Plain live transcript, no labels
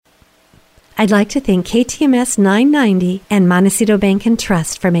I'd like to thank KTMS 990 and Montecito Bank and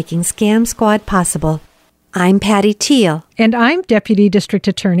Trust for making Scam Squad possible. I'm Patty Teal. And I'm Deputy District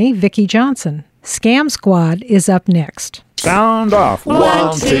Attorney Vicki Johnson. Scam Squad is up next. Sound off.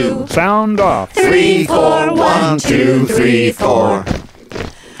 1, 2. Sound off. 3, 4. 1, 2, 3, 4.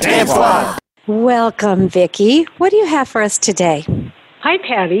 Scam Squad. Welcome, Vicki. What do you have for us today? Hi,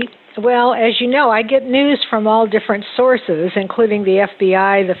 Patty. Well, as you know, I get news from all different sources, including the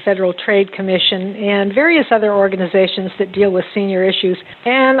FBI, the Federal Trade Commission, and various other organizations that deal with senior issues.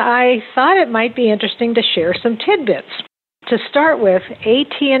 And I thought it might be interesting to share some tidbits. To start with,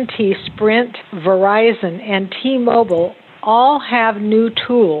 AT&T, Sprint, Verizon, and T-Mobile all have new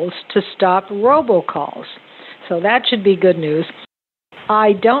tools to stop robocalls. So that should be good news.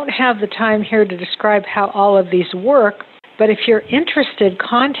 I don't have the time here to describe how all of these work, but if you're interested,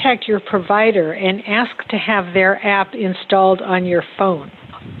 contact your provider and ask to have their app installed on your phone.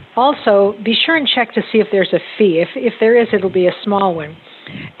 Also, be sure and check to see if there's a fee. If there is, it'll be a small one.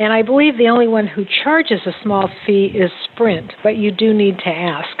 And I believe the only one who charges a small fee is Sprint, but you do need to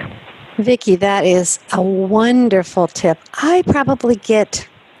ask. Vicki, that is a wonderful tip. I probably get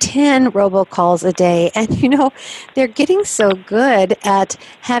 10 robocalls a day, and they're getting so good at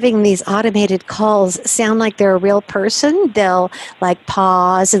having these automated calls sound like they're a real person. They'll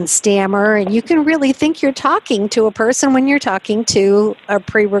pause and stammer, and you can really think you're talking to a person when you're talking to a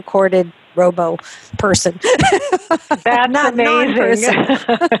pre-recorded robo person. That's not amazing. Non-person.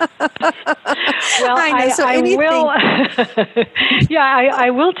 Well, I know. So I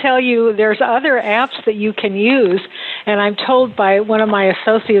will tell you there's other apps that you can use, and I'm told by one of my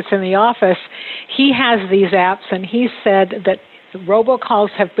associates in the office, he has these apps, and he said that robocalls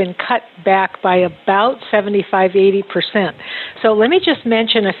have been cut back by about 75-80%. So let me just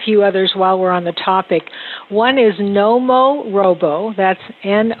mention a few others while we're on the topic. One is Nomo Robo. That's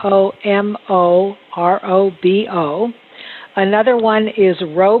NOMOROBO. Another one is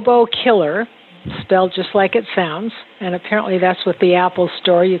Robo Killer, spelled just like it sounds, and apparently that's with the Apple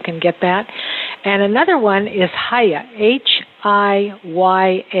Store. You can get that. And another one is Hiya, Hiya,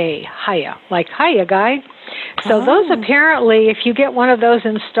 Hiya, like Hiya Guy. So those apparently, if you get one of those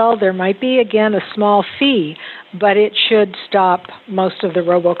installed, there might be, again, a small fee, but it should stop most of the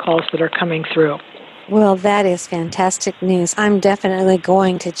robocalls that are coming through. Well, that is fantastic news. I'm definitely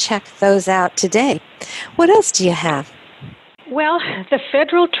going to check those out today. What else do you have? Well, the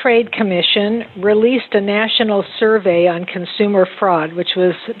Federal Trade Commission released a national survey on consumer fraud, which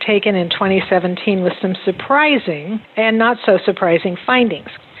was taken in 2017 with some surprising and not so surprising findings.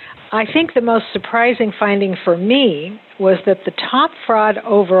 I think the most surprising finding for me was that the top fraud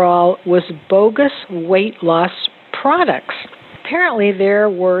overall was bogus weight loss products. Apparently, there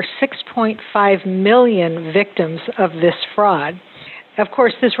were 6.5 million victims of this fraud. Of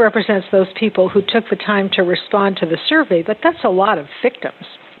course, this represents those people who took the time to respond to the survey, but that's a lot of victims.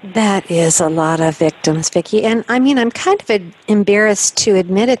 That is a lot of victims, Vicki. And I'm kind of embarrassed to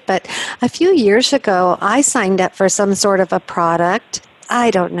admit it, but a few years ago, I signed up for some sort of a product. I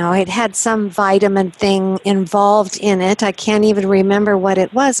don't know. It had some vitamin thing involved in it. I can't even remember what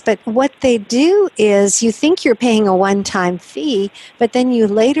it was. But what they do is you think you're paying a one-time fee, but then you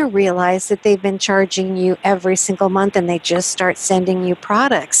later realize that they've been charging you every single month and they just start sending you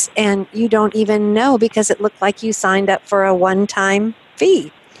products. And you don't even know because it looked like you signed up for a one-time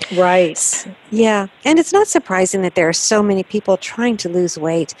fee. Right. Yeah. And it's not surprising that there are so many people trying to lose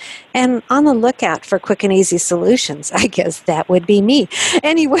weight and on the lookout for quick and easy solutions. I guess that would be me.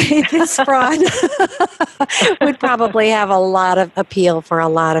 Anyway, this fraud would probably have a lot of appeal for a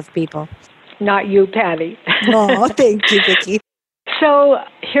lot of people. Not you, Patty. Oh, thank you, Vicki. So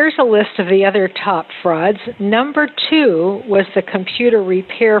here's a list of the other top frauds. Number 2 was the computer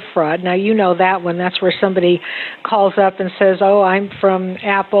repair fraud. Now, you know that one. That's where somebody calls up and says, oh, I'm from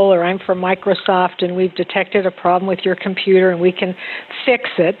Apple or I'm from Microsoft, and we've detected a problem with your computer, and we can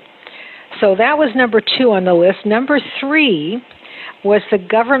fix it. So that was number 2 on the list. Number 3 was the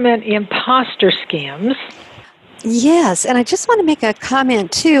government imposter scams. Yes, and I just want to make a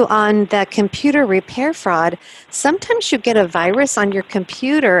comment, too, on the computer repair fraud. Sometimes you get a virus on your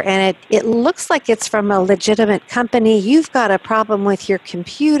computer, and it looks like it's from a legitimate company. You've got a problem with your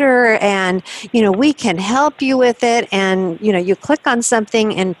computer, and, we can help you with it. And, you click on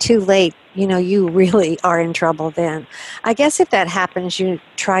something, and too late, you really are in trouble then. I guess if that happens, you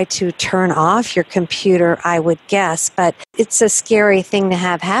try to turn off your computer, I would guess. But it's a scary thing to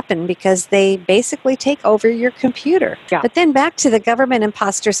have happen because they basically take over your computer. Yeah. But then back to the government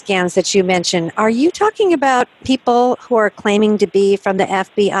imposter scams that you mentioned. Are you talking about people who are claiming to be from the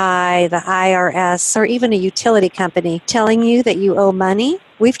FBI, the IRS, or even a utility company telling you that you owe money?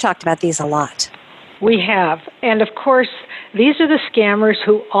 We've talked about these a lot. We have. And of course, these are the scammers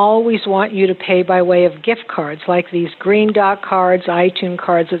who always want you to pay by way of gift cards, like these Green Dot cards, iTunes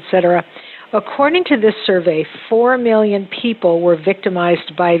cards, etc. According to this survey, 4 million people were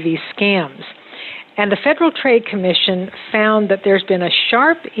victimized by these scams. And the Federal Trade Commission found that there's been a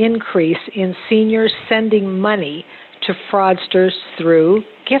sharp increase in seniors sending money to fraudsters through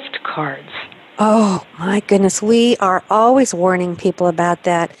gift cards. Oh, my goodness. We are always warning people about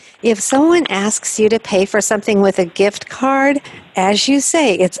that. If someone asks you to pay for something with a gift card, as you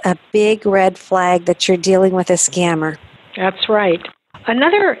say, it's a big red flag that you're dealing with a scammer. That's right.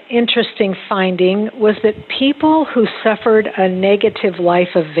 Another interesting finding was that people who suffered a negative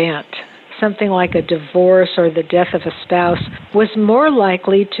life event, something like a divorce or the death of a spouse, was more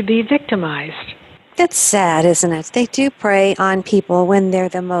likely to be victimized. It's sad, isn't it? They do prey on people when they're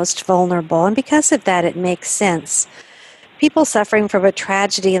the most vulnerable, and because of that, it makes sense. People suffering from a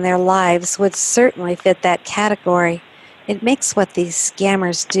tragedy in their lives would certainly fit that category. It makes what these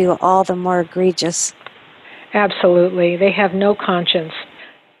scammers do all the more egregious. Absolutely. They have no conscience.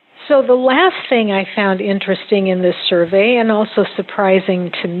 So the last thing I found interesting in this survey, and also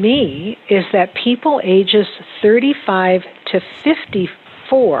surprising to me, is that people ages 35 to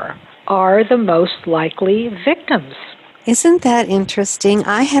 54 are the most likely victims. Isn't that interesting?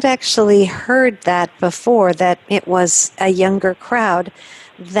 I had actually heard that before, that it was a younger crowd,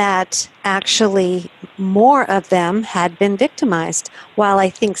 that actually more of them had been victimized, while I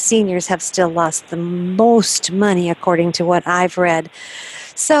think seniors have still lost the most money, according to what I've read.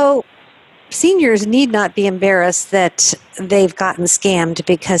 So seniors need not be embarrassed that they've gotten scammed,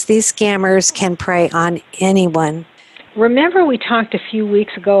 because these scammers can prey on anyone. Remember we talked a few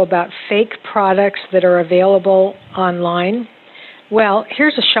weeks ago about fake products that are available online? Well,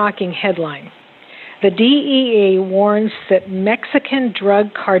 here's a shocking headline. The DEA warns that Mexican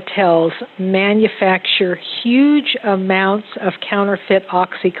drug cartels manufacture huge amounts of counterfeit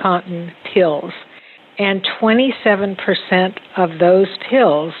OxyContin pills, and 27% of those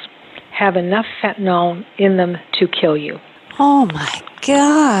pills have enough fentanyl in them to kill you. Oh my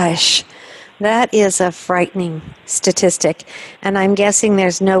gosh. That is a frightening statistic, and I'm guessing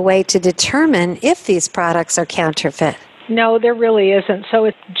there's no way to determine if these products are counterfeit. No, there really isn't. So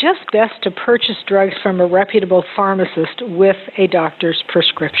it's just best to purchase drugs from a reputable pharmacist with a doctor's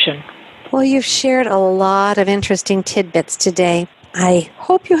prescription. Well, you've shared a lot of interesting tidbits today. I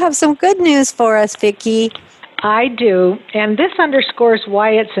hope you have some good news for us, Vicki. I do, and this underscores why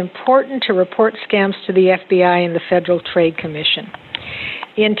it's important to report scams to the FBI and the Federal Trade Commission.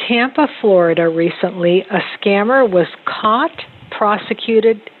 In Tampa, Florida, recently, a scammer was caught,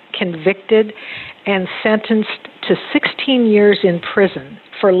 prosecuted, convicted, and sentenced to 16 years in prison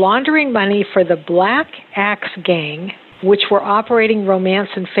for laundering money for the Black Axe Gang, which were operating romance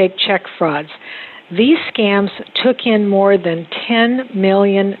and fake check frauds. These scams took in more than $10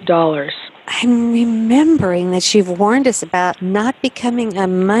 million. I'm remembering that you've warned us about not becoming a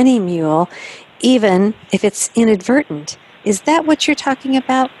money mule, even if it's inadvertent. Is that what you're talking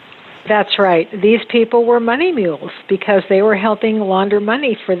about? That's right. These people were money mules because they were helping launder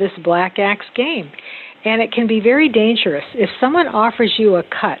money for this Black Axe Gang. And it can be very dangerous. If someone offers you a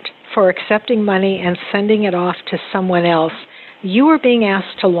cut for accepting money and sending it off to someone else, you are being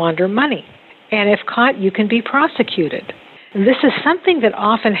asked to launder money. And if caught, you can be prosecuted. This is something that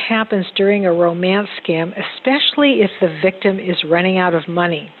often happens during a romance scam, especially if the victim is running out of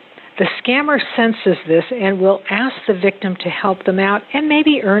money. The scammer senses this and will ask the victim to help them out and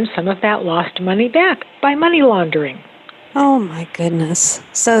maybe earn some of that lost money back by money laundering. Oh my goodness.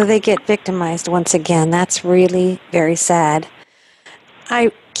 So they get victimized once again. That's really very sad.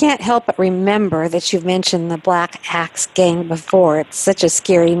 I can't help but remember that you've mentioned the Black Axe Gang before. It's such a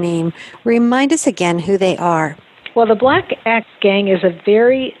scary name. Remind us again who they are. Well, the Black Axe Gang is a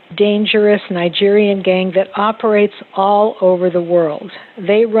very dangerous Nigerian gang that operates all over the world.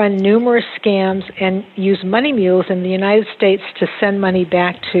 They run numerous scams and use money mules in the United States to send money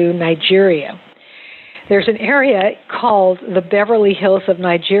back to Nigeria. There's an area called the Beverly Hills of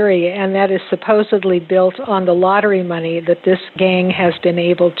Nigeria, and that is supposedly built on the lottery money that this gang has been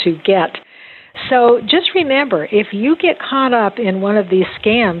able to get. So just remember, if you get caught up in one of these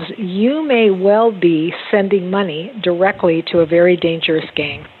scams, you may well be sending money directly to a very dangerous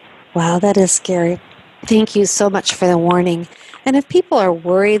gang. Wow, that is scary. Thank you so much for the warning. And if people are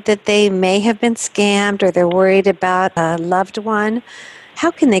worried that they may have been scammed or they're worried about a loved one, how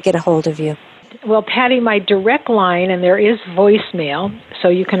can they get a hold of you? Well, Patty, my direct line, and there is voicemail, so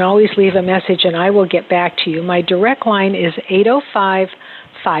you can always leave a message and I will get back to you. My direct line is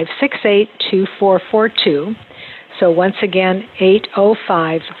 805-568-2442. So once again,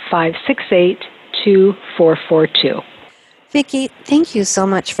 805-568-2442. Vicki, thank you so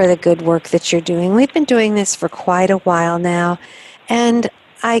much for the good work that you're doing. We've been doing this for quite a while now, and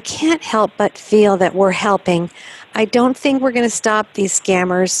I can't help but feel that we're helping. I don't think we're going to stop these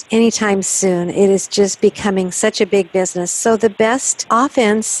scammers anytime soon. It is just becoming such a big business. So the best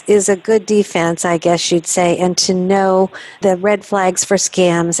offense is a good defense, I guess you'd say, and to know the red flags for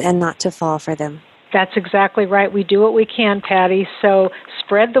scams and not to fall for them. That's exactly right. We do what we can, Patty. So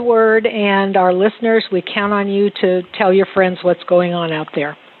spread the word, and our listeners, we count on you to tell your friends what's going on out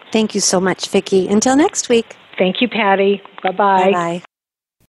there. Thank you so much, Vicki. Until next week. Thank you, Patty. Bye-bye. Bye-bye.